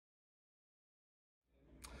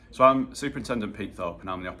So I'm Superintendent Pete Thorp and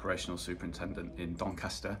I'm the Operational Superintendent in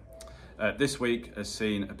Doncaster. This week has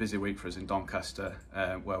seen a busy week for us in Doncaster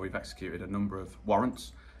where we've executed a number of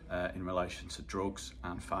warrants in relation to drugs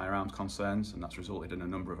and firearms concerns, and that's resulted in a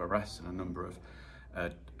number of arrests and a number of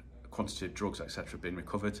quantity of drugs, etc. being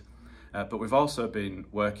recovered. But we've also been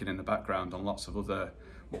working in the background on lots of other,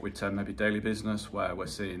 what we'd term maybe daily business, where we're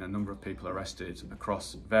seeing a number of people arrested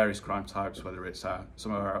across various crime types, whether it's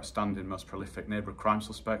some of our outstanding, most prolific neighbourhood crime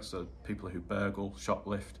suspects, so people who burgle,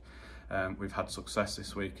 shoplift. We've had success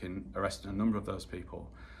this week in arresting a number of those people.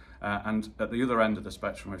 And at the other end of the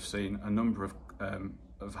spectrum, we've seen a number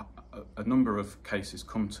of cases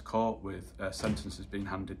come to court with sentences being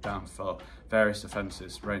handed down for various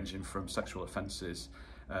offences, ranging from sexual offences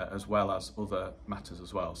as well as other matters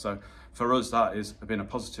as well. So for us, that has been a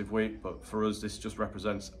positive week, but for us, this just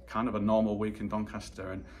represents kind of a normal week in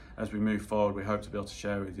Doncaster. And as we move forward, we hope to be able to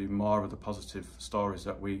share with you more of the positive stories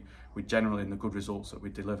that we generally, and the good results that we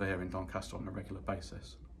deliver here in Doncaster on a regular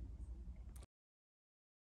basis.